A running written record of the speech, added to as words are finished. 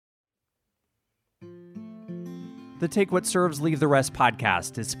The Take What Serves, Leave the Rest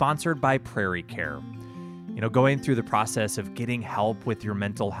podcast is sponsored by Prairie Care. Going through the process of getting help with your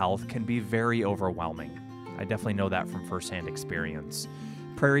mental health can be very overwhelming. I definitely know that from firsthand experience.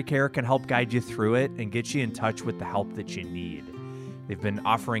 Prairie Care can help guide you through it and get you in touch with the help that you need. They've been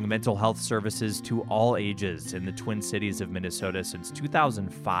offering mental health services to all ages in the Twin Cities of Minnesota since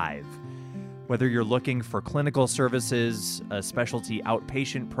 2005. Whether you're looking for clinical services, a specialty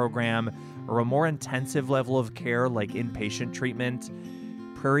outpatient program, or a more intensive level of care like inpatient treatment,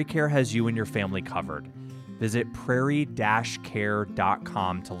 Prairie Care has you and your family covered. Visit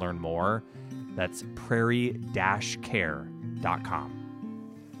prairie-care.com to learn more. That's prairie-care.com.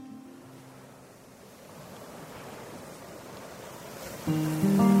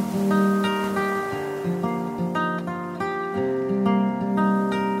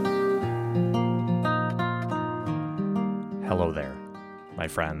 Hello there, my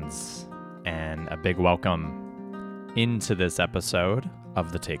friends, and a big welcome into this episode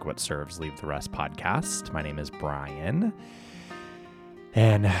of the Take What Serves, Leave the Rest podcast. My name is Brian,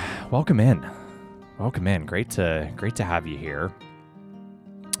 and welcome in. Welcome in. Great to have you here.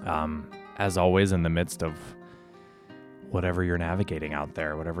 As always, in the midst of whatever you're navigating out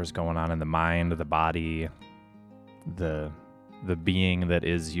there, whatever's going on in the mind, the body, the being that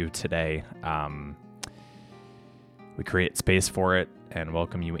is you today. We create space for it and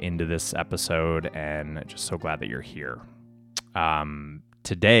welcome you into this episode, and just so glad that you're here.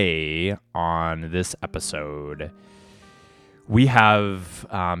 Today on this episode, we have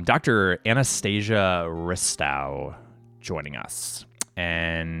Dr. Anastasia Ristow joining us.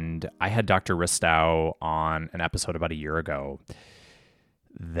 And I had Dr. Ristow on an episode about a year ago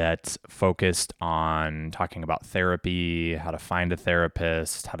that focused on talking about therapy, how to find a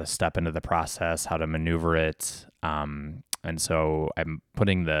therapist, how to step into the process, how to maneuver it. And so I'm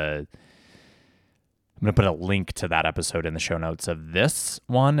going to put a link to that episode in the show notes of this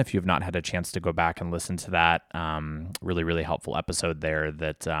one. If you've not had a chance to go back and listen to that, really, really helpful episode there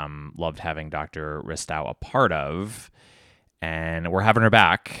that loved having Dr. Ristow a part of. And we're having her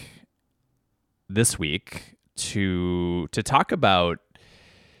back this week to talk about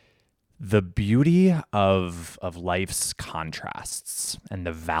the beauty of life's contrasts and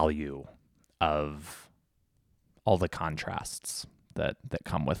the value of all the contrasts that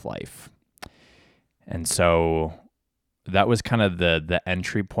come with life. And so that was kind of the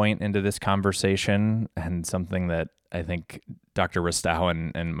entry point into this conversation, and something that I think Dr.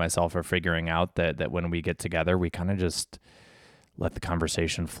 Ristow and myself are figuring out, that when we get together, we kind of just let the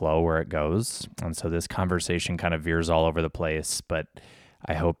conversation flow where it goes. And so this conversation kind of veers all over the place, but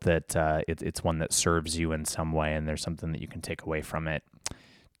I hope that it's one that serves you in some way, and there's something that you can take away from it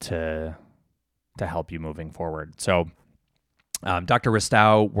to help you moving forward. So Dr.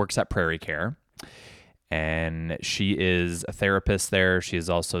 Ristow works at Prairie Care, and she is a therapist there. She is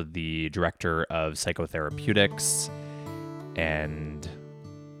also the director of psychotherapeutics and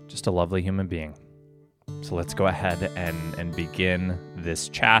just a lovely human being. So let's go ahead and begin this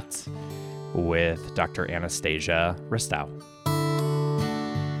chat with Dr. Anastasia Ristow.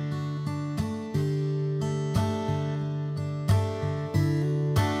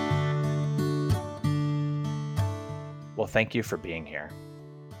 Well, thank you for being here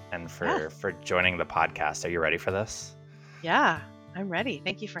and for joining the podcast. Are you ready for this? Yeah, I'm ready.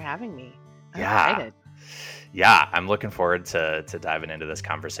 Thank you for having me. I'm excited. Yeah, I'm looking forward to diving into this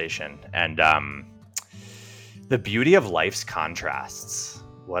conversation. And the beauty of life's contrasts.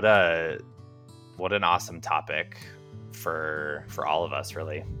 What an awesome topic for all of us,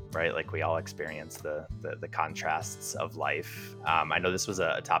 really, right? Like, we all experience the contrasts of life. I know this was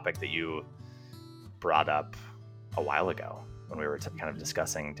a topic that you brought up a while ago when we were kind of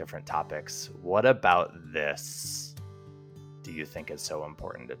discussing different topics. What about this do you think is so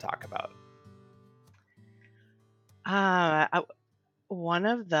important to talk about? One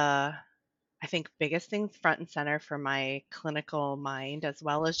of the, I think, biggest things front and center for my clinical mind, as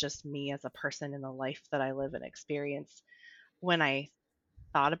well as just me as a person in the life that I live and experience, when I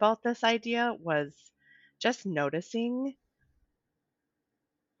thought about this idea, was just noticing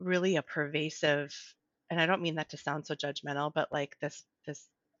really a pervasive, and I don't mean that to sound so judgmental, but like this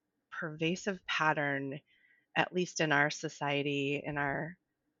pervasive pattern, at least in our society, in our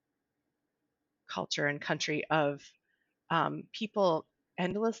culture and country, of people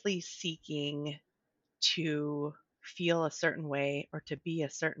endlessly seeking to feel a certain way, or to be a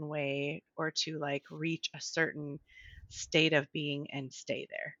certain way, or to like reach a certain state of being and stay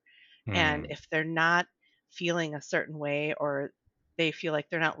there. And if they're not feeling a certain way, or they feel like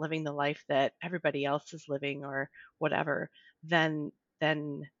they're not living the life that everybody else is living or whatever, then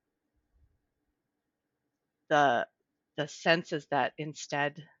the sense is that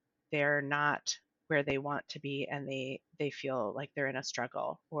instead they're not where they want to be, and they feel like they're in a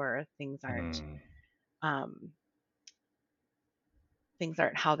struggle, or Mm, um, things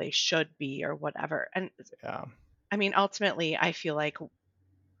aren't how they should be or whatever. And yeah. I mean, ultimately, I feel like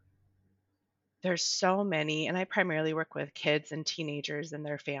there's so many, and I primarily work with kids and teenagers and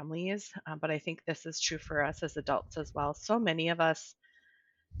their families, but I think this is true for us as adults as well. So many of us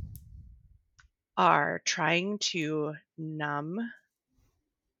are trying to numb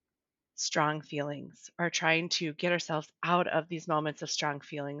strong feelings, are trying to get ourselves out of these moments of strong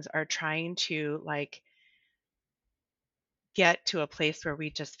feelings, are trying to like get to a place where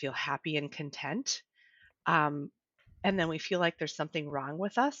we just feel happy and content. Um, and then we feel like there's something wrong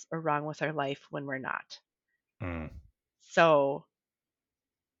with us or wrong with our life when we're not. Mm, So,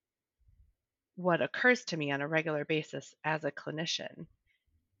 what occurs to me on a regular basis as a clinician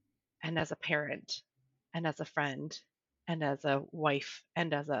and as a parent and as a friend and as a wife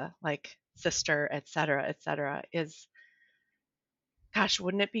and as a like sister, et cetera, is gosh,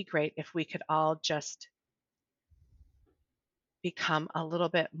 wouldn't it be great if we could all just become a little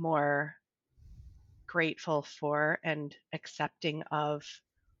bit more grateful for and accepting of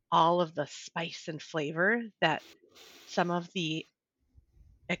all of the spice and flavor that some of the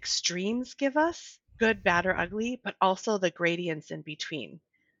extremes give us, good, bad, or ugly, but also the gradients in between,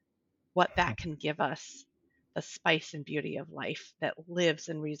 what that can give us, the spice and beauty of life that lives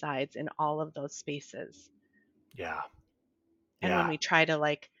and resides in all of those spaces. yeah. And when Yeah. we try to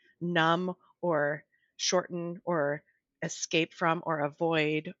like numb or shorten or escape from or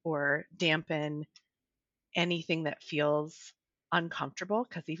avoid or dampen anything that feels uncomfortable,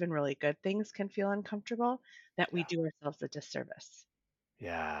 because even really good things can feel uncomfortable, that we Yeah. do ourselves a disservice.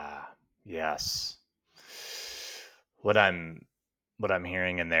 Yeah. Yes. What I'm what I'm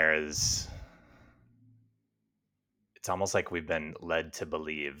hearing in there is it's almost like we've been led to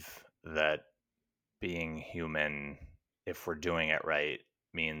believe that being human, if we're doing it right,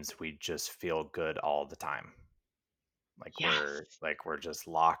 means we just feel good all the time. Yes. Like we're just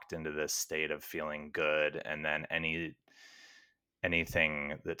locked into this state of feeling good, and then anything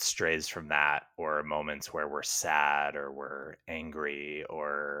that strays from that, or moments where we're sad or we're angry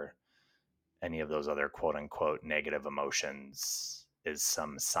or any of those other quote unquote negative emotions, is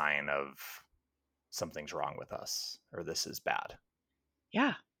some sign of something's wrong with us or this is bad.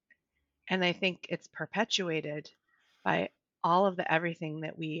 Yeah. And I think it's perpetuated by all of the everything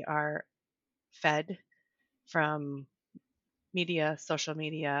that we are fed from media, social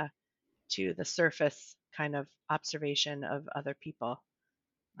media, to the surface kind of observation of other people,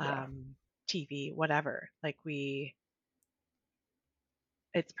 Yeah. TV, whatever. Like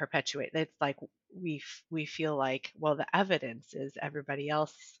it's perpetuated. It's like we feel like, well, the evidence is everybody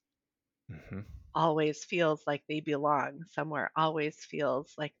else Hmm. always feels like they belong somewhere, always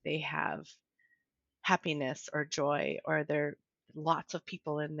feels like they have happiness or joy, or there are lots of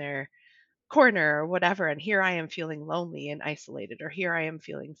people in their corner or whatever. And here I am feeling lonely and isolated, or here I am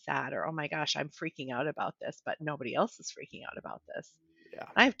feeling sad, or oh my gosh, I'm freaking out about this, but nobody else is freaking out about this. Yeah.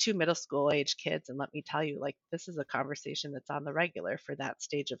 I have two middle school age kids, and let me tell you, like, this is a conversation that's on the regular for that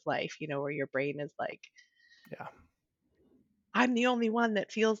stage of life, where your brain is like, Yeah. I'm the only one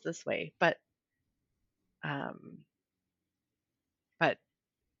that feels this way. Um, but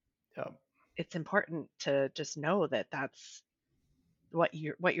Yeah. it's important to just know that that's what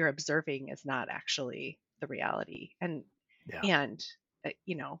you're observing is not actually the reality. Yeah. And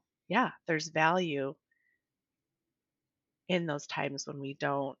yeah, there's value in those times when we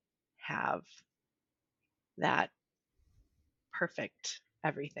don't have that perfect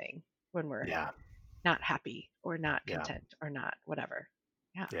everything, when we're Yeah. not happy or not Yeah. content or not whatever.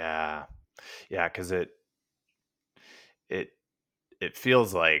 Yeah. Yeah. Yeah. Because it it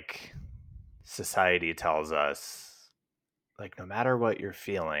feels like society tells us, like, no matter what you're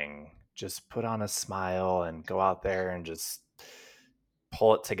feeling, just put on a smile and go out there and just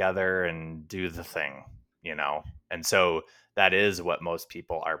pull it together and do the thing, you know? And so that is what most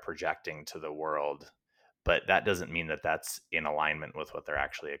people are projecting to the world. But that doesn't mean that that's in alignment with what they're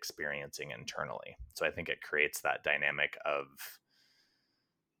actually experiencing internally. So I think it creates that dynamic of,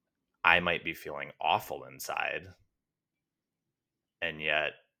 I might be feeling awful inside, and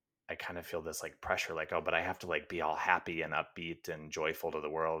yet I kind of feel this like pressure, like, oh, but I have to like be all happy and upbeat and joyful to the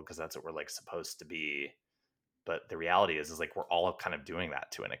world because that's what we're like supposed to be. But the reality is like we're all kind of doing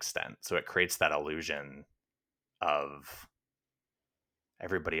that to an extent. So it creates that illusion of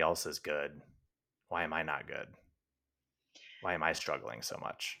everybody else is good. Why am I not good? Why am I struggling so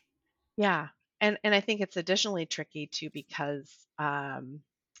much? Yeah. And I think it's additionally tricky too, because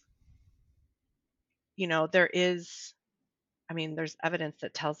there is, I mean, there's evidence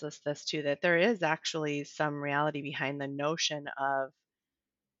that tells us this too, that there is actually some reality behind the notion of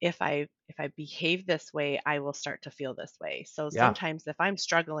if I behave this way, I will start to feel this way. So Yeah, sometimes if I'm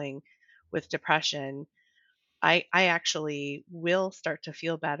struggling with depression, I actually will start to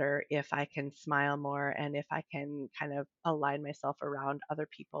feel better if I can smile more and if I can kind of align myself around other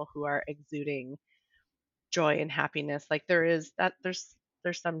people who are exuding joy and happiness. Like there's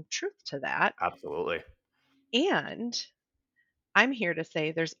some truth to that. absolutely. And I'm here to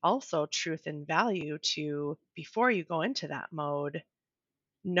say there's also truth and value to before you go into that mode,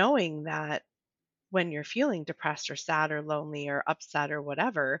 knowing that when you're feeling depressed or sad or lonely or upset or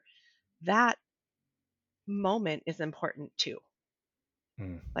whatever, that moment is important too.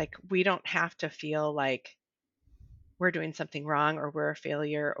 Mm. Like we don't have to feel like we're doing something wrong or we're a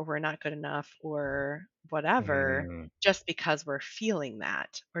failure or we're not good enough or whatever Mm. just because we're feeling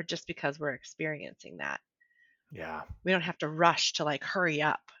that or just because we're experiencing that. Yeah, We don't have to rush to like hurry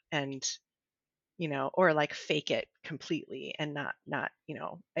up and or like fake it completely and not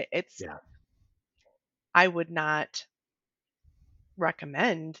it's yeah, I would not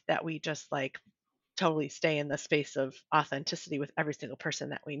recommend that we just like totally stay in the space of authenticity with every single person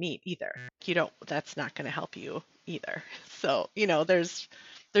that we meet either. You don't That's not going to help you either. So, there's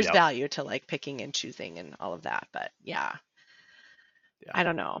yep, value to like picking and choosing and all of that, but yeah, yeah. I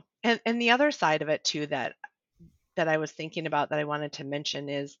don't know. And the other side of it too that I was thinking about that I wanted to mention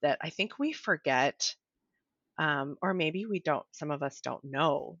is that I think we forget or maybe we don't, some of us don't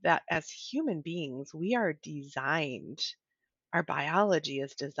know that as human beings, we are designed, our biology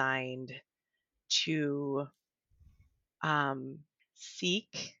is designed to um,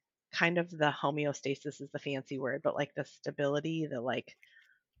 seek kind of the homeostasis is the fancy word, but like the stability,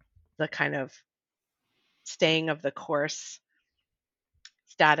 the kind of staying of the course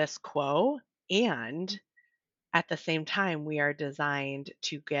status quo. And at the same time, we are designed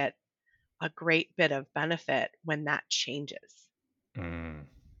to get a great bit of benefit when that changes. Mm.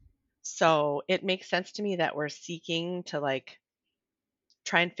 So it makes sense to me that we're seeking to like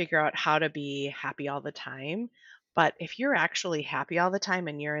try and figure out how to be happy all the time. But if you're actually happy all the time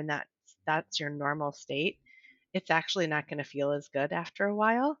and you're in that's your normal state, it's actually not going to feel as good after a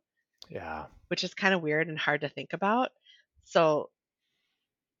while, Yeah, which is kind of weird and hard to think about. So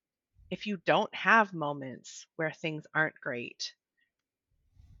if you don't have moments where things aren't great,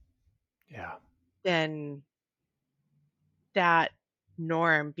 yeah, then that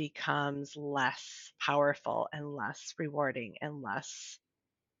norm becomes less powerful and less rewarding and less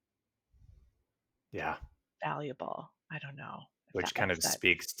yeah. valuable. I don't know if that Which kind makes of sense.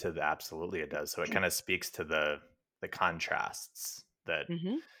 speaks to the absolutely it does. So it kind of speaks to the contrasts that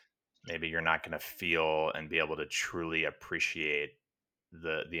Hmm. maybe you're not going to feel and be able to truly appreciate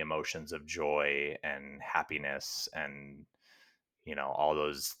the emotions of joy and happiness and all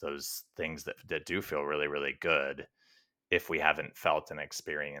those things that do feel really really good if we haven't felt and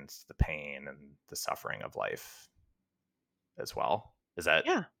experienced the pain and the suffering of life as well. Is that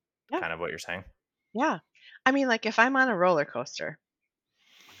Yeah. Yeah. kind of what you're saying? Yeah. I mean, like if I'm on a roller coaster,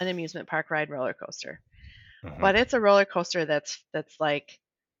 an amusement park ride roller coaster, Hmm. but it's a roller coaster that's like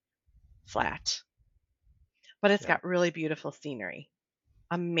flat, but it's Yeah. got really beautiful scenery,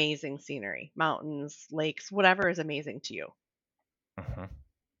 amazing scenery, mountains, lakes, whatever is amazing to you. Hmm.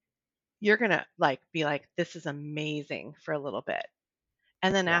 You're going to like be like this is amazing for a little bit.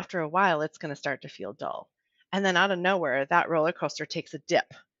 And then Yeah. after a while it's going to start to feel dull. And then out of nowhere that roller coaster takes a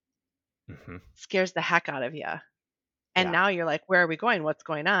dip, Hmm. scares the heck out of you. And Yeah. now you're like, where are we going? What's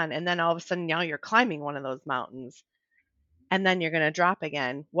going on? And then all of a sudden now you're climbing one of those mountains and then you're going to drop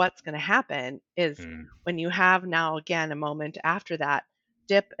again. What's going to happen is Mm. when you have now again a moment after that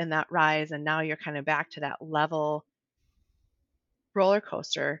dip and that rise, and now you're kind of back to that level roller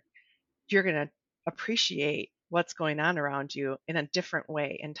coaster, you're going to appreciate what's going on around you in a different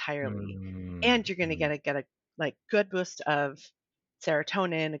way entirely. And Mm. you're going to Mm. get a like good boost of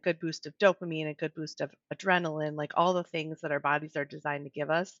serotonin, a good boost of dopamine, a good boost of adrenaline, like all the things that our bodies are designed to give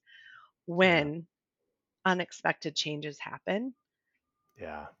us Yeah. when unexpected changes happen.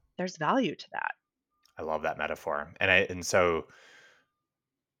 Yeah. There's value to that. I love that metaphor. And so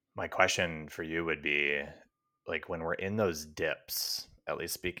my question for you would be like when we're in those dips, at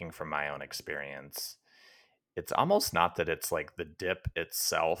least speaking from my own experience, it's almost not that it's like the dip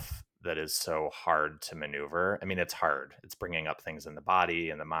itself that is so hard to maneuver. I mean, it's hard. It's bringing up things in the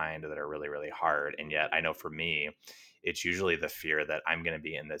body and the mind that are really, really hard. And yet, I know for me, it's usually the fear that I'm going to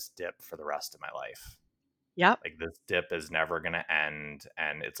be in this dip for the rest of my life. Yep. Like this dip is never going to end.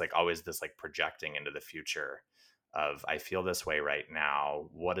 And it's like always this like projecting into the future of I feel this way right now.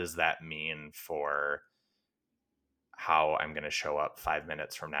 What does that mean for how I'm going to show up 5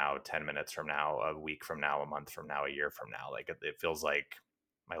 minutes from now, 10 minutes from now, a week from now, a month from now, a year from now? Like it feels like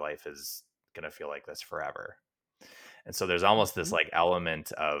my life is going to feel like this forever. And so there's almost this Mhm. like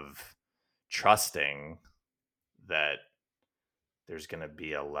element of trusting that there's going to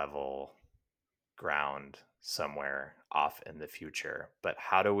be a level ground somewhere off in the future. But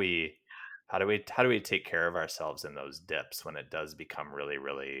how do we take care of ourselves in those dips when it does become really,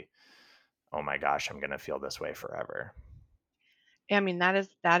 really, oh my gosh, I'm going to feel this way forever? I mean, that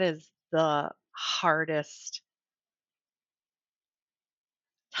is the hardest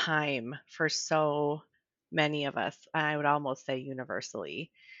time for so many of us. I would almost say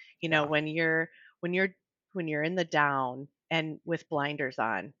universally. You know, Yeah. when you're when you're in the down and with blinders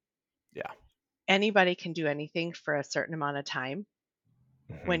on, Yeah. anybody can do anything for a certain amount of time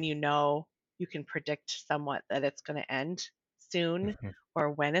Hmm. when you know you can predict somewhat that it's going to end soon Hmm.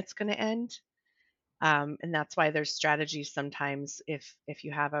 or when it's going to end. And that's why there's strategies sometimes if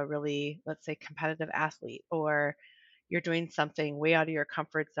you have a really, let's say, competitive athlete, or you're doing something way out of your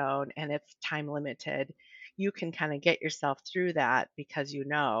comfort zone and it's time limited, you can kind of get yourself through that because you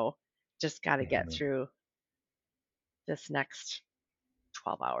know just got to get Hmm. through this next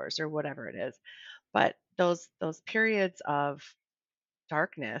 12 hours or whatever it is. But those periods of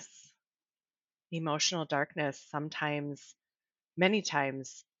darkness, emotional darkness, sometimes, many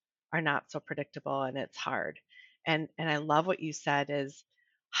times, are not so predictable, and it's hard. And I love what you said is,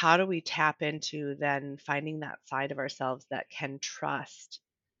 how do we tap into then finding that side of ourselves that can trust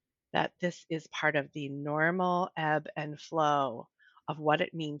that this is part of the normal ebb and flow of what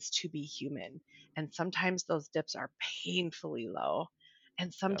it means to be human. And sometimes those dips are painfully low, and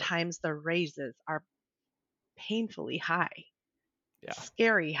Yep. sometimes the raises are painfully high, Yeah.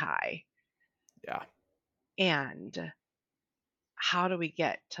 scary high. Yeah. And how do we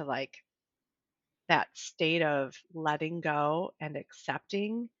get to like that state of letting go and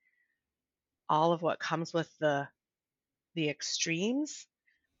accepting all of what comes with the extremes,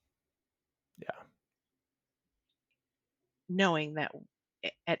 Yeah. knowing that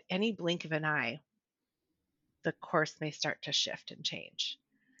at any blink of an eye the course may start to shift and change.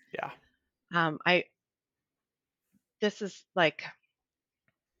 Yeah. I This is like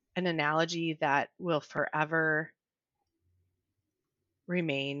an analogy that will forever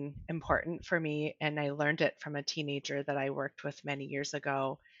remain important for me, and I learned it from a teenager that I worked with many years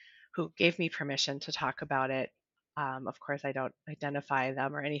ago, who gave me permission to talk about it. Of course, I don't identify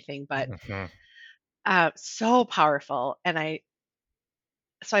them or anything, but Hmm. so powerful. And I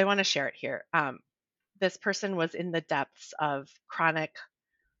want to share it here. This person was in the depths of chronic,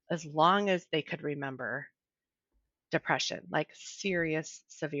 as long as they could remember, depression, like serious,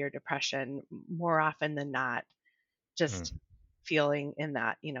 severe depression, more often than not, just feeling in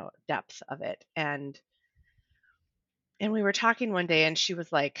that, depth of it. And we were talking one day and she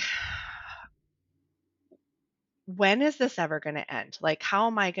was like, when is this ever going to end? Like, how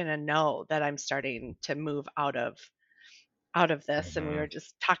am I going to know that I'm starting to move out of this? And we Hmm. were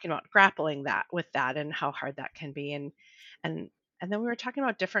just talking about grappling that with that and how hard that can be. And and then we were talking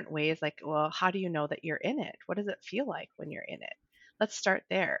about different ways, like, well, how do you know that you're in it? What does it feel like when you're in it? Let's start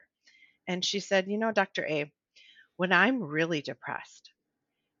there. And she said, Dr. A, when I'm really depressed,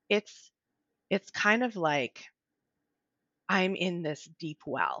 it's it's kind of like I'm in this deep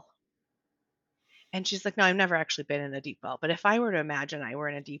well. And she's like, no, I've never actually been in a deep well. But if I were to imagine I were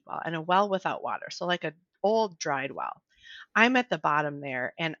in a deep well, and a well without water, so like an old dried well, I'm at the bottom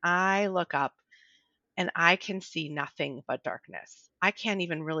there and I look up and I can see nothing but darkness. I can't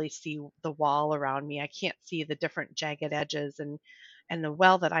even really see the wall around me. I can't see the different jagged edges, and the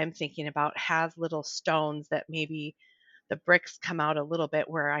well that I'm thinking about has little stones that maybe the bricks come out a little bit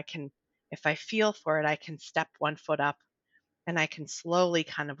where I can, if I feel for it, I can step one foot up and I can slowly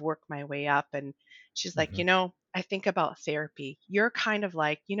kind of work my way up. And she's like, Hmm. I think about therapy. You're kind of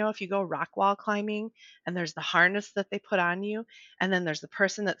like, if you go rock wall climbing and there's the harness that they put on you, and then there's the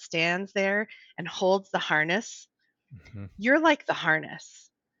person that stands there and holds the harness. Hmm. You're like the harness.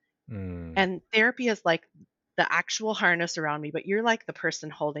 Mm. And therapy is like the actual harness around me, but you're like the person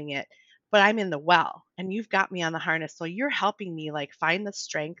holding it. But I'm in the well and you've got me on the harness. So you're helping me like find the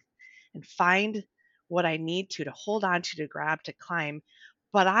strength and find what I need to hold on to grab, to climb.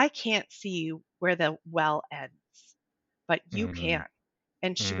 But I can't see where the well ends, but you Mm. can.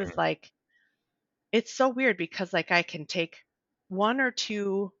 And she was Mm. like, it's so weird because like I can take one or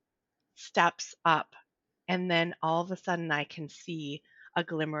two steps up and then all of a sudden I can see a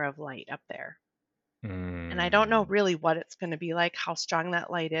glimmer of light up there. And I don't know Mm. really what it's going to be like, how strong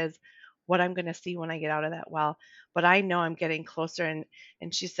that light is, what I'm going to see when I get out of that well, but I know I'm getting closer.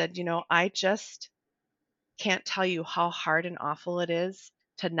 And she said, I just can't tell you how hard and awful it is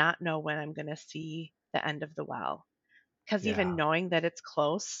to not know when I'm going to see the end of the well. Because even Yeah. knowing that it's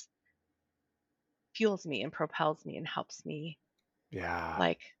close fuels me and propels me and Yeah.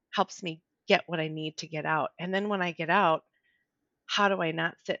 like, helps me get what I need to get out. And then when I get out, how do I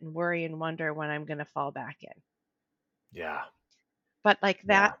not sit and worry and wonder when I'm going to fall back in? Yeah. But like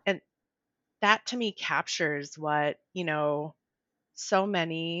Yeah. that, and that to me captures what, so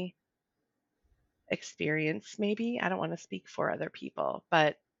many experience maybe. I don't want to speak for other people,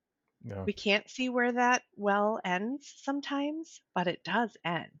 but Yeah. we can't see where that well ends sometimes, but it does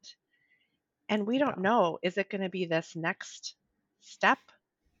end. And we don't Yeah. know, is it going to be this next step?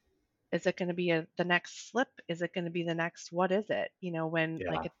 Is it going to be the next slip? Is it going to be the next, what is it? When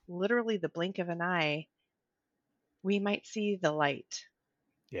like Yeah. it's literally the blink of an eye, we might see the light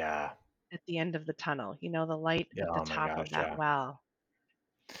Yeah. at the end of the tunnel, the light Yeah. at the Oh my top gosh. of that Yeah. well.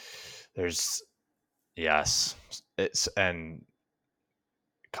 There's yes. It's and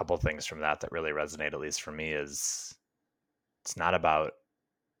a couple things from that that really resonate, at least for me, is it's not about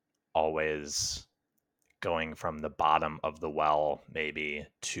always going from the bottom of the well maybe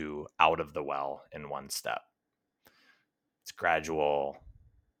to out of the well in one step. It's gradual,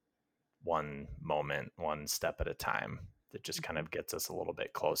 one moment, one step at a time that just kind Mhm, of gets us a little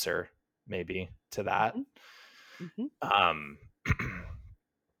bit closer maybe to that. mhm, mhm. Um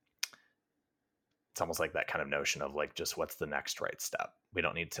it's almost like that kind of notion of like just what's the next right step. We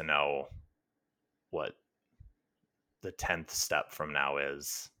don't need to know what the 10th step from now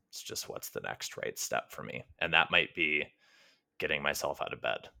is. It's just what's the next right step for me. And that might be getting myself out of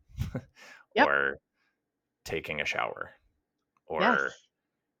bed Yep. or taking a shower or Yes.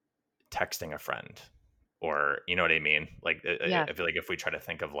 texting a friend or you know what I mean? Like I Yes. feel like if we try to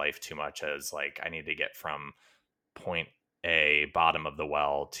think of life too much as like I need to get from point A, bottom of the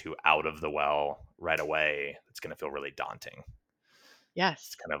well, to out of the well right away, it's going to feel really daunting. It's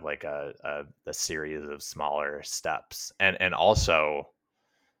Yes. kind of like a series of smaller steps, and also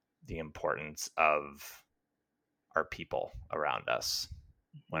the importance of our people around us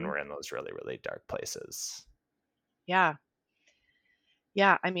when Mhm. we're in those really really dark places. Yeah.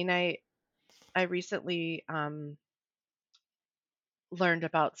 Yeah. I mean, I recently learned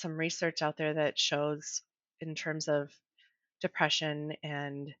about some research out there that shows in terms of depression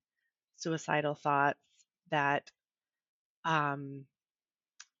and suicidal thoughts that um,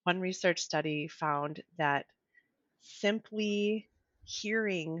 one research study found that simply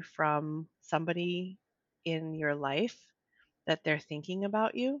hearing from somebody in your life that they're thinking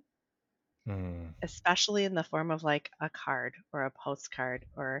about you, Hmm. especially in the form of like a card or a postcard,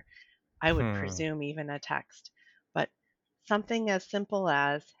 or I would Hmm. presume even a text, but something as simple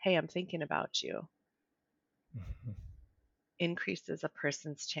as, hey, I'm thinking about you, Mhm. increases a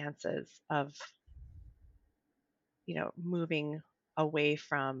person's chances of, moving away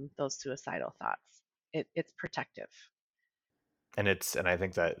from those suicidal thoughts. It's protective. And I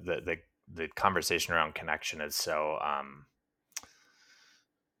think that the conversation around connection is so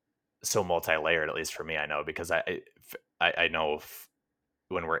multi-layered, at least for me. I know because I know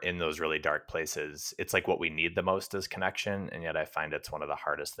when we're in those really dark places, it's like what we need the most is connection, and yet I find it's one of the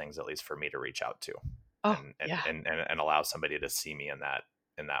hardest things, at least for me, to reach out to Oh, and yeah. allow somebody to see me in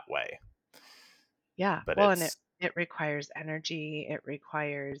that way. Yeah. But Well, and it it's it requires energy, it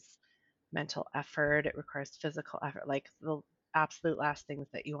requires mental effort, it requires physical effort, like the absolute last things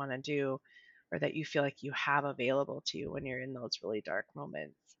that you want to do or that you feel like you have available to you when you're in those really dark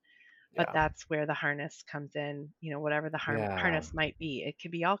moments. But yeah, that's where the harness comes in, whatever the yeah, harness might be. It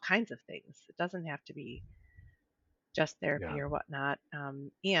could be all kinds of things. It doesn't have to be just yeah. therapy or whatnot.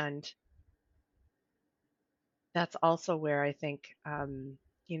 And that's also where I think,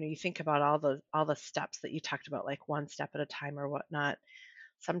 you think about all the steps that you talked about, like one step at a time or whatnot.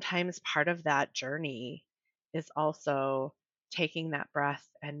 Sometimes part of that journey is also taking that breath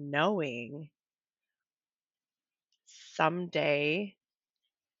and knowing someday,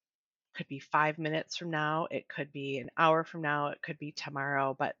 could be 5 minutes from now, it could be an hour from now, it could be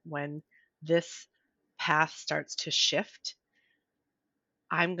tomorrow, but when this path starts to shift,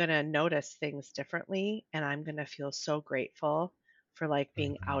 I'm gonna notice things differently, and I'm gonna feel so grateful for, like,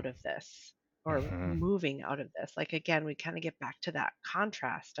 being Hmm. out of this or Hmm. moving out of this. Like, again, we kinda get back to that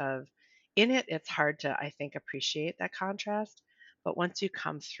contrast of in it, it's hard to, I think, appreciate that contrast, but once you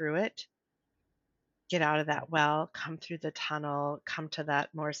come through it, get out of that well, come through the tunnel, come to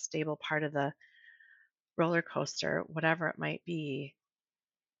that more stable part of the roller coaster, whatever it might be,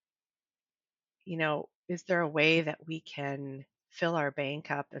 is there a way that we can fill our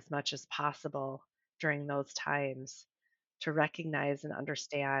bank up as much as possible during those times to recognize and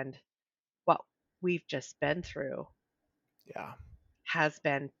understand what we've just been through Yeah. has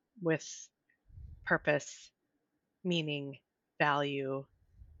been with purpose, meaning, value,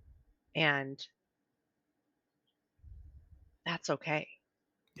 and that's okay.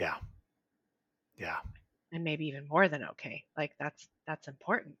 Yeah. Yeah. And maybe even more than okay. Like that's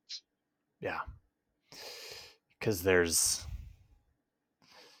important. Yeah. Because there's,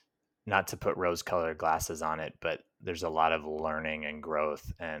 not to put rose colored glasses on it, but there's a lot of learning and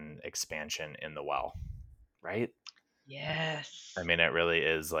growth and expansion in the well, right? I Yes. mean, it really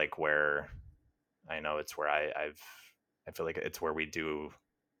is like where I know it's where I feel like it's where we do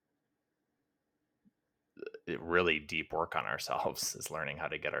really deep work on ourselves is learning how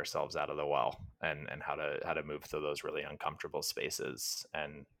to get ourselves out of the well and how to move through those really uncomfortable spaces.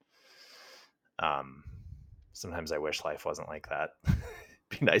 And um sometimes I wish life wasn't like that.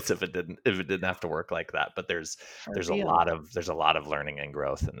 Be nice if it didn't have to work like that, but For real. there's a lot of learning and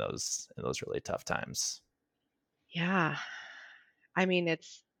growth in those really tough times. Yeah. I mean,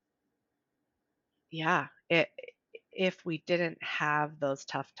 it's yeah. If we didn't have those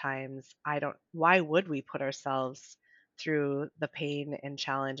tough times, I don't why would we put ourselves through the pain and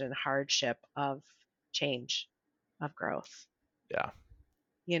challenge and hardship of change, of growth? Yeah.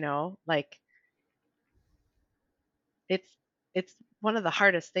 Like it's it's one of the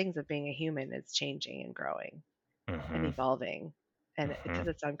hardest things of being a human is changing and growing and Hmm. evolving and Hmm. because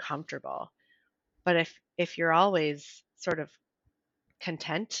it's uncomfortable. But if you're always sort of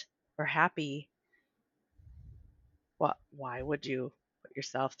content or happy, why would you put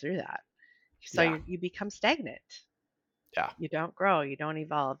yourself through that? So Yeah. you become stagnant. Yeah. You don't grow, you don't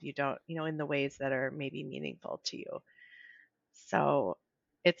evolve, you don't, in the ways that are maybe meaningful to you. So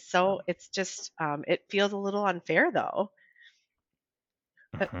Yeah. it's just it feels a little unfair though,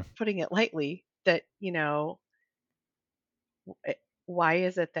 Hmm. putting it lightly, that why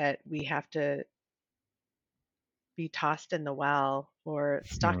is it that we have to be tossed in the well or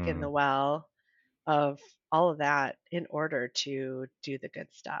stuck in Hmm. the well of all of that in order to do the good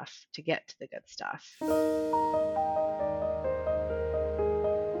stuff, to get to the good stuff.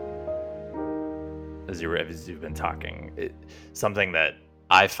 As you've been talking, something that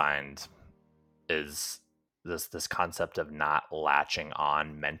I find is this concept of not latching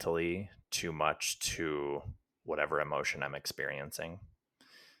on mentally too much to whatever emotion I'm experiencing,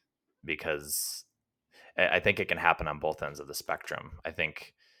 because I think it can happen on both ends of the spectrum. I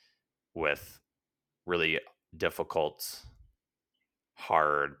think with really difficult,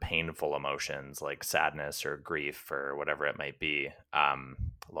 hard, painful emotions like sadness or grief or whatever it might be,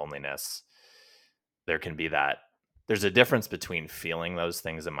 loneliness, there can be that. There's a difference between feeling those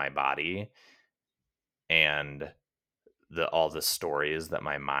things in my body and the all the stories that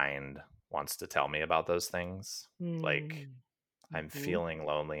my mind wants to tell me about those things. Like Mm. I'm Hmm. feeling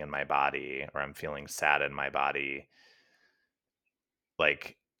lonely in my body or I'm feeling sad in my body.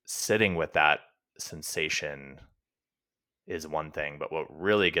 Like sitting with that sensation is one thing, but what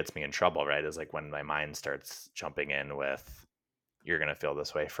really gets me in trouble, right, is like when my mind starts jumping in with you're going to feel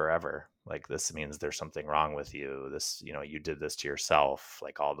this way forever. Like this means there's something wrong with you. This, you did this to yourself,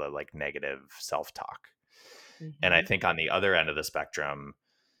 like all the like negative self-talk. And I Hmm. think on the other end of the spectrum,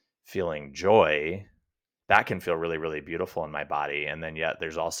 feeling joy, that can feel really, really beautiful in my body. And then yet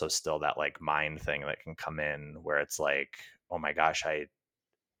there's also still that like mind thing that can come in where it's like, oh my gosh, I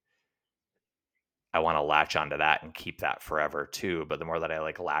want to latch onto that and keep that forever too. But the more that I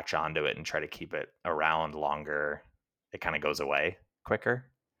like latch onto it and try to keep it around longer, it kind of goes away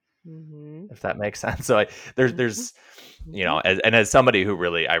quicker, Hmm. if that makes sense. So Hmm. there's, Hmm. as somebody who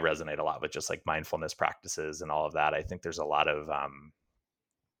really, I resonate a lot with just like mindfulness practices and all of that. I think there's a lot of,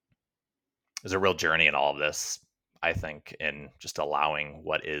 there's a real journey in all of this. I think in just allowing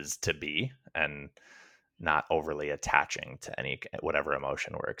what is to be and not overly attaching to any whatever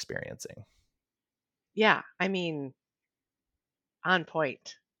emotion we're experiencing. Yeah, I mean, on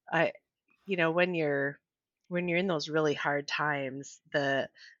point. I, when you're in those really hard times,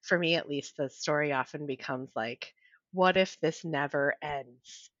 for me at least, the story often becomes like, what if this never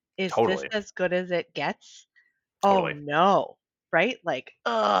ends? Is this Totally. as good as it gets? Oh Totally. no, right? Like,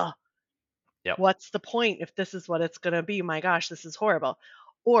 ugh, Yep. what's the point if this is what it's going to be? My gosh, this is horrible.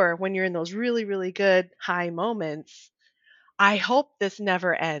 Or when you're in those really, really good high moments, I hope this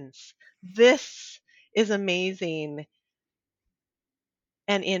never ends. This is amazing.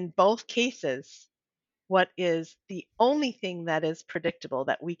 And in both cases, what is the only thing that is predictable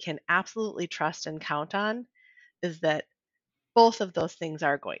that we can absolutely trust and count on is that both of those things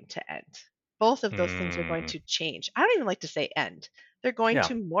are going to end. Both of those things are going Mm, to change. I don't even like to say end. They're going yeah.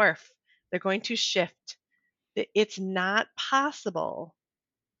 to morph. They're going to shift. It's not possible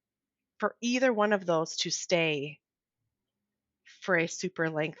for either one of those to stay for a super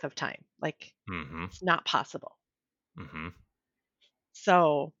length of time. Like, Mm-hmm. it's not possible. Mm-hmm.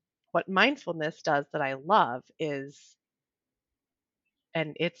 So, what mindfulness does that I love is,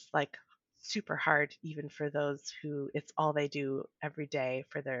 and it's like super hard even for those who it's all they do every day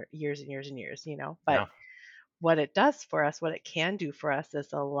for their years and years and years, but Yeah. what it does for us, what it can do for us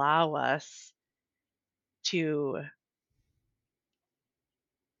is allow us to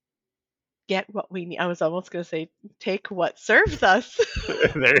get what we need. I was almost going to say take what serves us.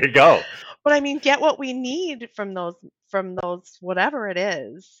 There you go. But I mean get what we need from those whatever it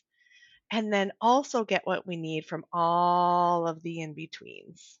is, and then also get what we need from all of the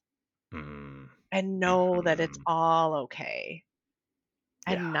in-betweens Mm, and know that it's mm-hmm. all okay.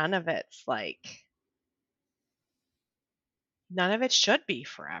 And Yeah, none of it should be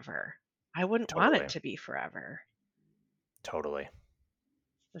forever. I wouldn't want it totally. to be forever. Totally.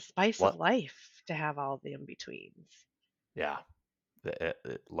 The spice of What? life to have all the in-betweens. Yeah.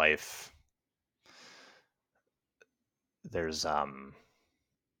 Life, there's,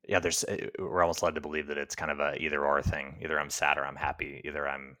 yeah, we're almost led to believe that it's kind of a either or thing. Either I'm sad or I'm happy. Either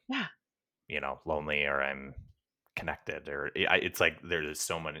I'm, Yeah, lonely or I'm connected it's like there's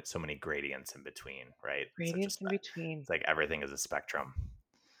so many gradients in between, right? So gradients just in between. it's like everything is a spectrum.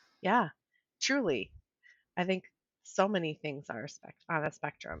 Yeah, truly. I think so many things are on a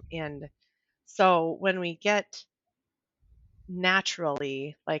spectrum. And so when we get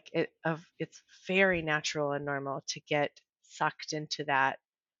naturally, it's very natural and normal to get sucked into that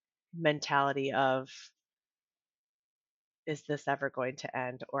mentality of, is this ever going to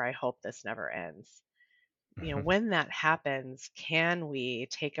end? Or I hope this never ends. Hmm. When that happens, can we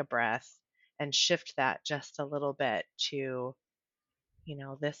take a breath and shift that just a little bit to,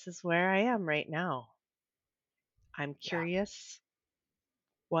 this is where I am right now. I'm Yeah. curious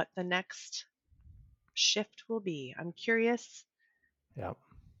what the next shift will be. I'm curious Yep.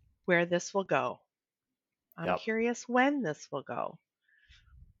 where this will go. I'm Yep. curious when this will go.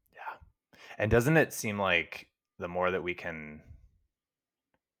 Yeah. And doesn't it seem like the more that we can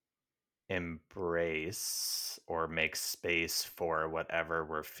embrace or make space for whatever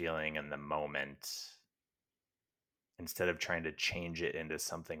we're feeling in the moment instead of trying to change it into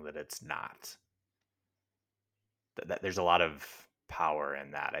something that it's not, there's a lot of power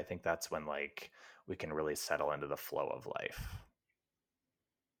in that. I think that's when like we can really settle into the flow of life,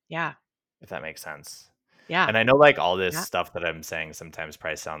 Yeah. if that makes sense. Yeah. And I know like all this Yeah. stuff that I'm saying sometimes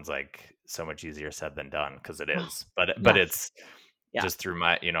probably sounds like so much easier said than done because it Oh, is. But yes. it's Yes. just through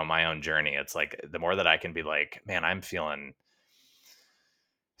my my own journey. It's like the more that I can be like, man, I'm feeling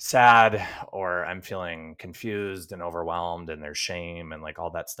sad or I'm feeling confused and overwhelmed and there's shame and like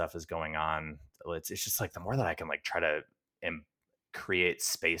all that stuff is going on. It's just like the more that I can like try to Im- create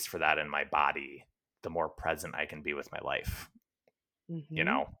space for that in my body, the more present I can be with my life. You Mm-hmm.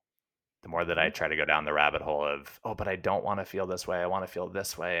 know, the more that I Hmm. try to go down the rabbit hole of, oh, but I don't want to feel this way. I want to feel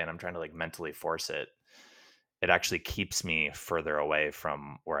this way. And I'm trying to like mentally force it. It actually keeps me further away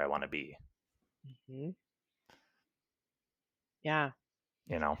from where I want to be, Hmm. Yeah.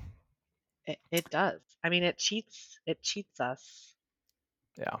 you know? It does. I mean, it cheats us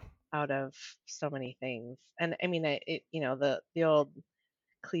Yeah. out of so many things. And I mean, the old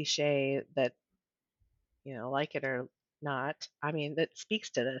cliche that, like it or not, I mean, that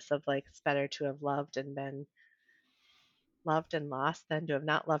speaks to this of like, it's better to have loved and been loved and lost than to have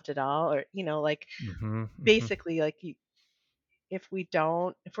not loved at all. Or, like Hmm. Hmm. basically, like, if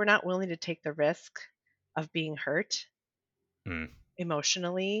we're not willing to take the risk of being hurt Mm.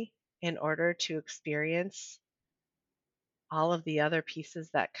 emotionally in order to experience all of the other pieces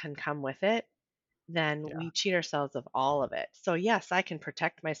that can come with it, then Yeah. we cheat ourselves of all of it. So, yes, I can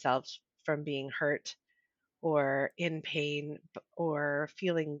protect myself from being hurt or in pain or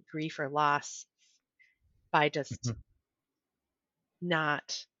feeling grief or loss by just Mhm.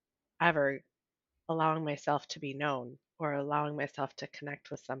 not ever allowing myself to be known or allowing myself to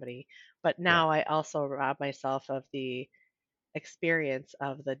connect with somebody. But Yeah. now I also rob myself of the experience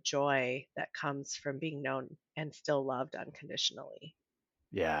of the joy that comes from being known and still loved unconditionally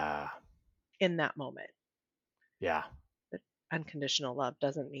Yeah. in that moment. Yeah. But unconditional love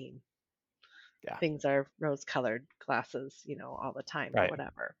doesn't mean Yeah. things are rose colored glasses, all the time or Right.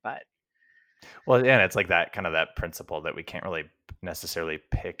 whatever. But Well, yeah, and it's like that kind of that principle that we can't really necessarily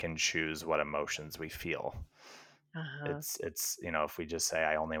pick and choose what emotions we feel. uh-huh. It's if we just say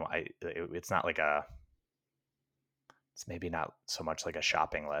I only want, it's not like a it's maybe not so much like a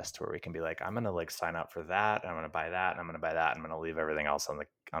shopping list where we can be like, I'm gonna like sign up for that, I'm gonna buy that, and I'm gonna buy that, and I'm gonna leave everything else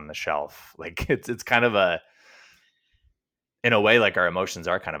on the shelf. Like it's kind of a, in a way, like our emotions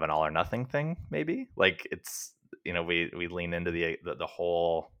are kind of an all or nothing thing, maybe. Like it's, we lean into the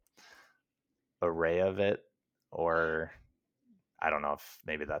whole array of it, or I don't know if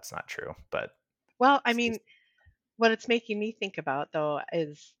maybe that's not true, but Well, I mean, what it's making me think about though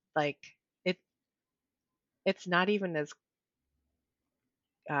is like it it's not even as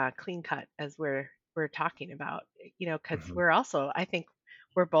clean cut as we're talking about, because Mhm. we're also, I think,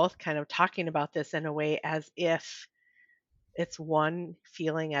 we're both kind of talking about this in a way as if it's one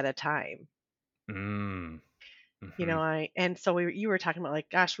feeling at a time. Mm. Mhm. And so you were talking about like,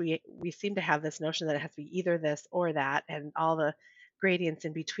 gosh, we seem to have this notion that it has to be either this or that, and all the gradients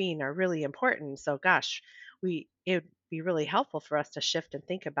in between are really important. So, gosh, it would be really helpful for us to shift and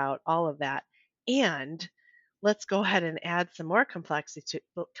think about all of that. And let's go ahead and add some more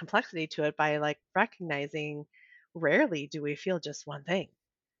complexity to it by like recognizing rarely do we feel just one thing.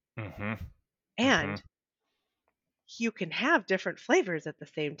 Mhm. Mhm. And you can have different flavors at the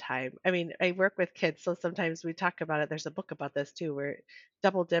same time. I mean, I work with kids, so sometimes we talk about it. There's a book about this too, where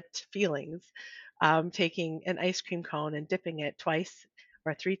double dipped feelings, taking an ice cream cone and dipping it twice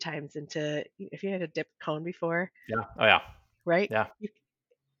or three times into, if you had a dipped cone before, Yeah. Oh yeah. right? Yeah. You,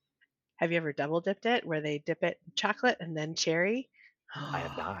 have you ever double dipped it where they dip it in chocolate and then cherry? I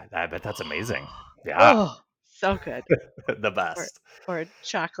have not. I bet that's amazing. Yeah. Oh, so good. The Or, best. or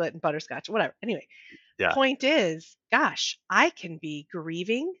chocolate and butterscotch, whatever. Anyway, Yeah. point is, gosh, I can be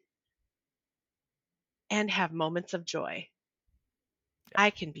grieving and have moments of joy. Yeah. I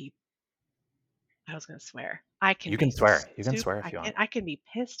can be I was gonna swear. I can You can be swear. You can super swear if you want. I can be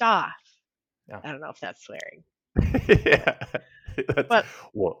pissed off. Yeah. I don't know if that's swearing, Yeah. That's, but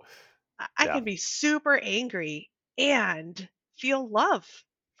well, I yeah. can be super angry and feel love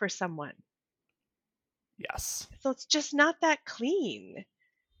for someone. Yes. So it's just not that clean.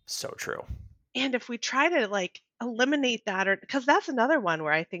 So true. And if we try to like eliminate that, or because that's another one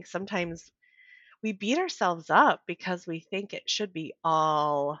where I think sometimes we beat ourselves up because we think it should be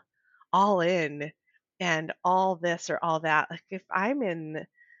all in and all this or all that. Like if I'm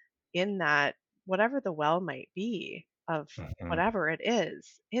in that, whatever the well might be of Mhm. whatever it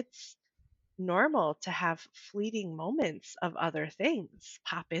is, it's normal to have fleeting moments of other things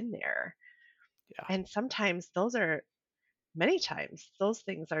pop in there. Yeah. And sometimes those are, many times, those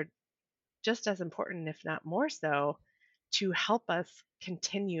things are just as important, if not more so, to help us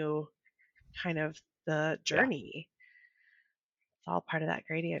continue kind of the Yeah. journey. It's all part of that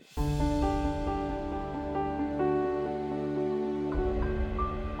gradient.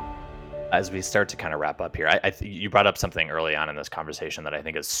 As we start to kind of wrap up here, you brought up something early on in this conversation that I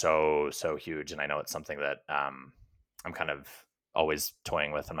think is so huge, and I know it's something that I'm kind of always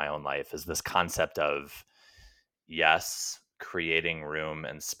toying with in my own life, is this concept of, yes, creating room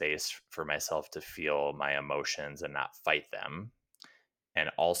and space for myself to feel my emotions and not fight them, and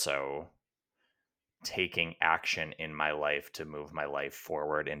also taking action in my life to move my life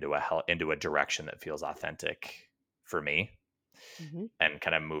forward into a direction that feels authentic for me, Hmm. and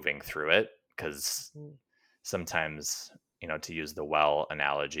kind of moving through it. Because sometimes, to use the well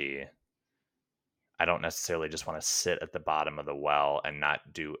analogy, I don't necessarily just want to sit at the bottom of the well and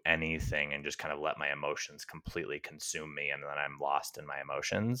not do anything and just kind of let my emotions completely consume me, and then I'm lost in my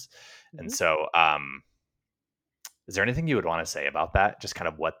emotions. And Hmm. so, is there anything you would want to say about that? Just kind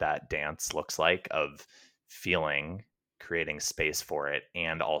of what that dance looks like of feeling, creating space for it,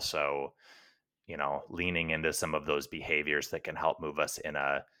 and also, leaning into some of those behaviors that can help move us in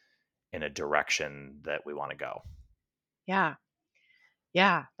a direction that we want to go. Yeah.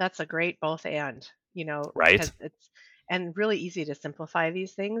 Yeah, that's a great both and, Right? because it's and really easy to simplify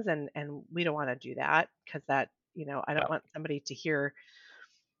these things, and we don't want to do that because that, I don't Yeah. want somebody to hear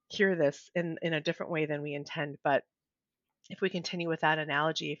this in a different way than we intend. But if we continue with that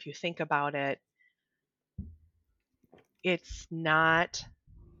analogy, if you think about it, it's not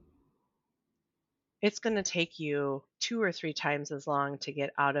it's going to take you two or three times as long to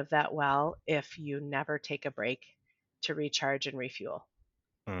get out of that well if you never take a break to recharge and refuel.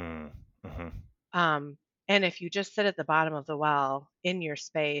 Mm, hmm. Um, and if you just sit at the bottom of the well in your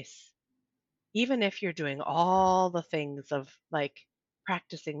space, even if you're doing all the things of like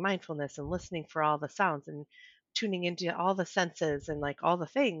practicing mindfulness and listening for all the sounds and tuning into all the senses and like all the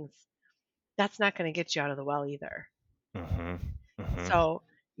things, that's not going to get you out of the well either. Hmm. Hmm. So,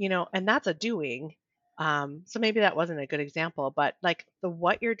 and that's a doing. So maybe that wasn't a good example, but like the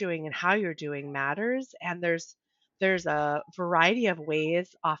what you're doing and how you're doing matters. And there's a variety of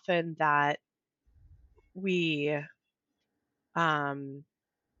ways often that we um,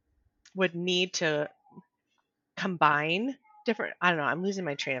 would need to combine different, I don't know, I'm losing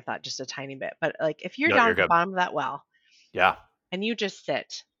my train of thought just a tiny bit, but like if you're No, down you're at the good. bottom of that well Yeah. and you just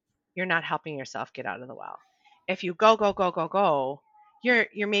sit, you're not helping yourself get out of the well. If you go, go, go, go, go, you're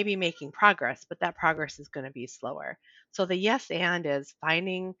maybe making progress, but that progress is going to be slower. So the yes and is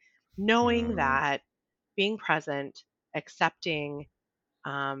finding, knowing Mm, that, being present, accepting,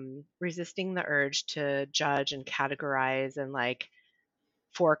 resisting the urge to judge and categorize and like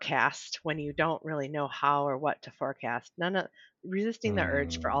forecast when you don't really know how or what to forecast. None of resisting the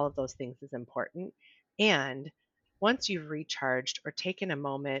urge for mm, all of those things is important. And once you've recharged or taken a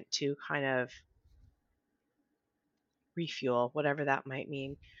moment to kind of refuel, whatever that might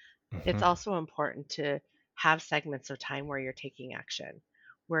mean, it's mhm. also important to have segments of time where you're taking action,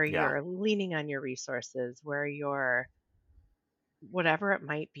 where Yeah. you're leaning on your resources, where you're whatever it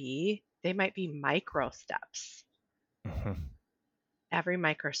might be, they might be micro steps. Mhm. Every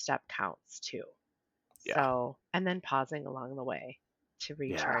micro step counts too. Yeah. So, and then pausing along the way to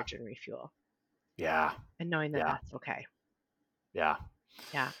Yeah. recharge and refuel Yeah. and knowing that Yeah. that's okay. Yeah.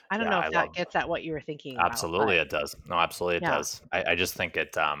 Yeah. I don't Yeah. know I if that love. gets at what you were thinking about, Absolutely, but it does. No, absolutely, it yeah. does. I just think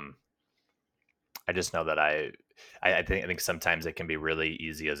it. I just know that I think sometimes it can be really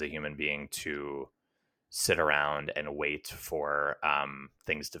easy as a human being to sit around and wait for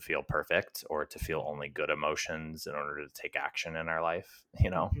things to feel perfect or to feel only Mhm. good emotions in order to take action in our life, you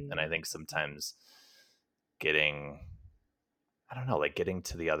know? And I Mhm. think sometimes getting, I don't know, like getting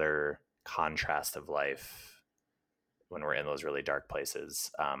to the other contrast of life when we're in those really dark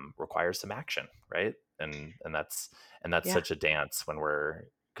places requires some action, right? And that's Yeah. such a dance when we're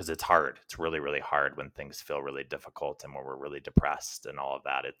because it's hard. It's really really hard when things feel really difficult and when we're really depressed and all of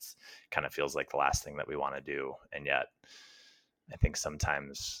that. It's kind of feels like the last thing that we want to do, and yet I think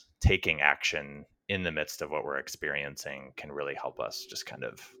sometimes taking action in the midst of what we're experiencing can really help us just kind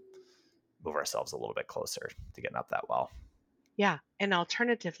of move ourselves a little bit closer to getting up that well. Yeah. And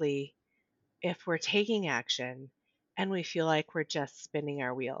alternatively, if we're taking action and we feel like we're just spinning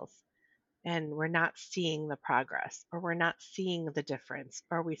our wheels and we're not seeing the progress or we're not seeing the difference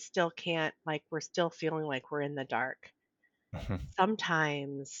or we still can't, like, we're still feeling like we're in the dark,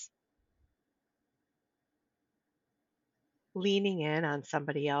 sometimes leaning in on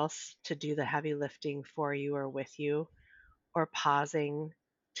somebody else to do the heavy lifting for you or with you, or pausing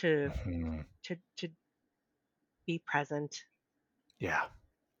to to be present Yeah,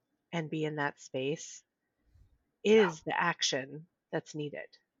 and be in that space yeah, is the action that's needed.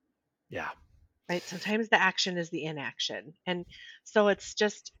 yeah, Right? Sometimes the action is the inaction. And so it's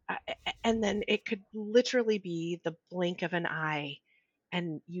just and then it could literally be the blink of an eye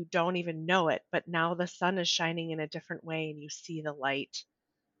and you don't even know it, but now the sun is shining in a different way and you see the light,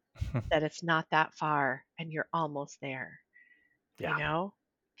 that it's not that far and you're almost there. You yeah, know,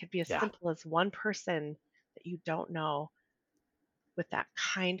 it could be as yeah. simple as one person that you don't know with that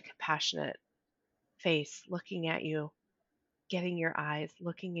kind, compassionate face looking at you, getting your eyes,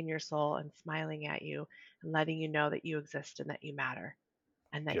 looking in your soul, and smiling at you and letting you know that you exist and that you matter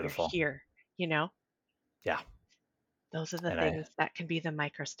and that you're Beautiful. here. You know, Yeah. those are the And I, things that can be the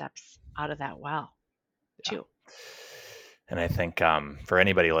micro steps out of that well, yeah. too. And I think for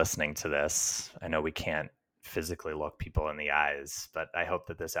anybody listening to this, I know we can't physically look people in the eyes, but I hope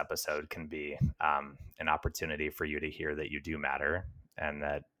that this episode can be an opportunity for you to hear that you do matter and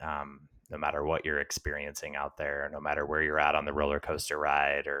that no matter what you're experiencing out there, no matter where you're at on the roller coaster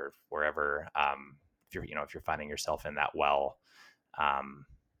ride or wherever, if you're, if you're finding yourself in that well, um,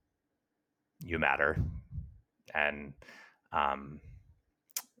 you matter. And, um,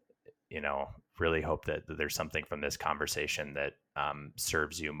 really hope that there's something from this conversation that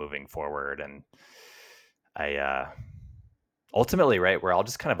serves you moving forward. And I ultimately, right, we're all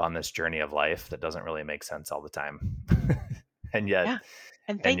just kind of on this journey of life that doesn't really make sense all the time, and yet, Yeah.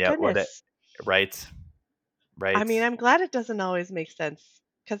 And and thank yet, what it, goodness. right, I right, mean, I'm glad it doesn't always make sense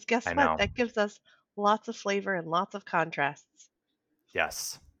because guess I what? know, That gives us lots of flavor and lots of contrasts.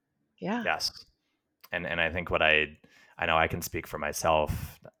 yes, Yeah. yes, and I think I know I can speak for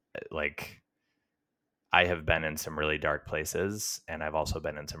myself, like I have been in some really dark places, and I've also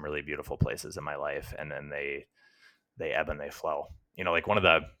been in some really beautiful places in my life, and then they ebb and they flow. Like one of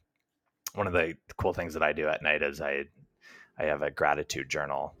the cool things that I do at night is I have a gratitude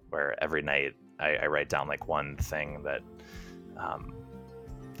journal where every night I write down like one thing um,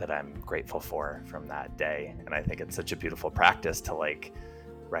 that I'm grateful for from that day, and I think it's such a beautiful practice to like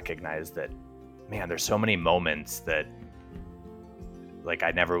recognize that, man, there's so many moments that like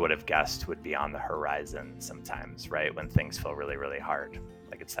I never would have guessed would be on the horizon sometimes, right? When things feel really, really hard.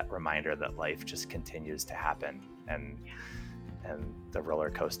 Like it's that reminder that life just continues to happen. And Yeah. the roller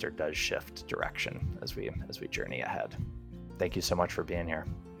coaster does shift direction as we journey ahead. Thank you so much for being here.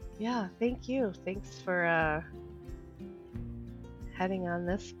 Yeah, thank you. Thanks for heading on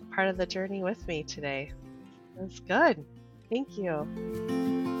this part of the journey with me today. It was good. Thank you.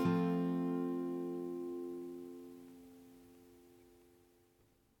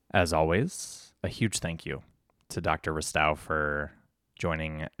 As always, a huge thank you to Dr. Ristow for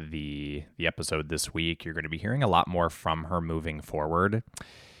joining the episode this week. You're going to be hearing a lot more from her moving forward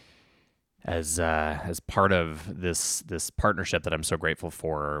as part of this partnership that I'm so grateful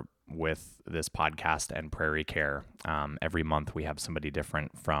for with this podcast and Prairie Care. Every month we have somebody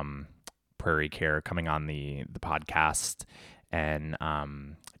different from Prairie Care coming on the podcast, and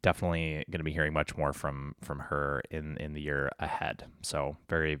definitely going to be hearing much more from her in the year ahead. So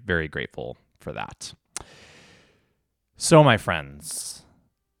very, very grateful for that. So my friends,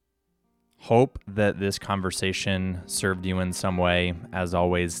 hope that this conversation served you in some way. As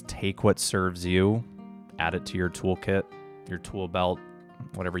always, take what serves you, add it to your toolkit, your tool belt,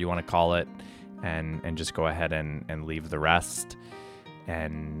 whatever you want to call it, and just go ahead and leave the rest,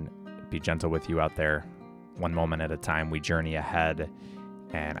 and be gentle with you out there. One moment at a time, we journey ahead,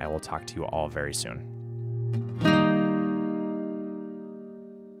 and I will talk to you all very soon.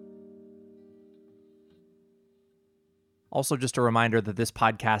 Also, just a reminder that this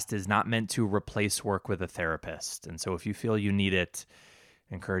podcast is not meant to replace work with a therapist. And so if you feel you need it,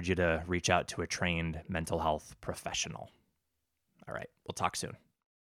 I encourage you to reach out to a trained mental health professional. All right, we'll talk soon.